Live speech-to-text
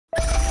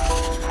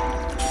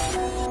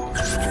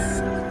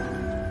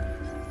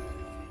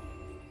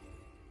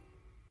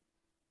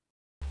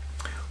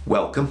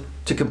Welcome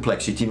to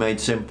Complexity Made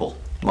Simple.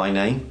 My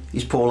name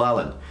is Paul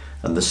Allen,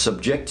 and the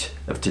subject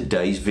of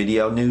today's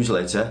video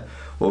newsletter,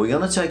 well, we're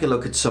going to take a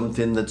look at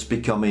something that's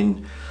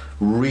becoming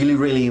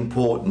really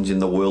important in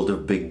the world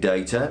of big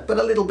data, but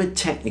a little bit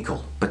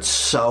technical, but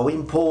so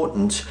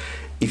important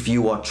if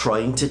you are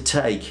trying to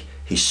take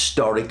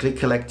historically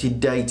collected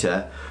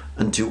data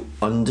and to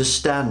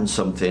understand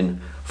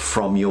something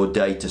from your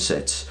data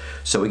sets.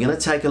 So we're going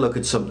to take a look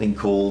at something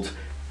called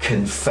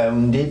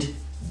confounded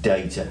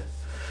data.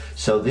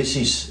 So this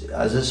is,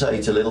 as I say,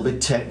 it's a little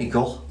bit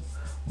technical,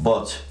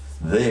 but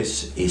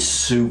this is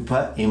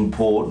super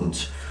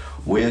important.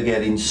 We're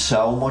getting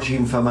so much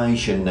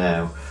information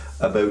now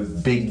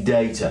about big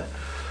data.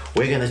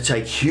 We're going to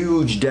take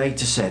huge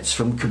data sets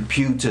from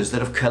computers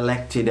that have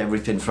collected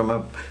everything from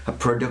a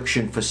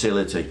production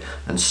facility,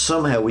 and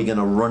somehow we're going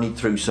to run it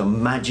through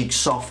some magic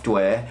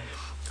software,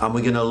 and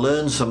we're going to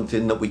learn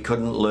something that we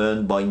couldn't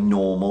learn by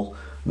normal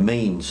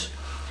means.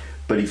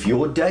 But if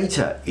your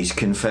data is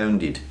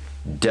confounded,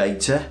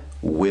 data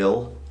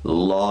will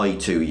lie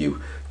to you.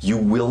 You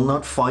will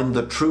not find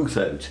the truth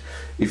out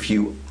if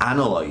you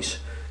analyze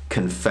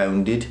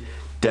confounded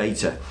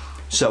data.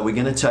 So we're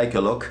going to take a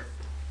look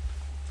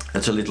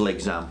at a little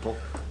example.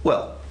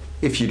 Well,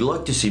 if you'd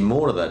like to see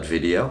more of that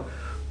video,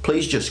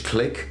 please just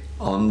click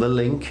on the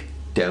link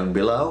down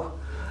below.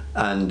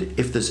 And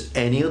if there's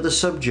any other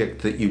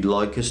subject that you'd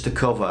like us to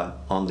cover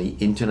on the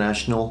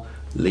International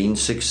Lean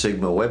Six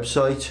Sigma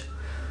website,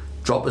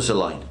 drop us a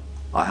line.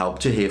 I hope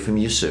to hear from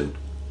you soon.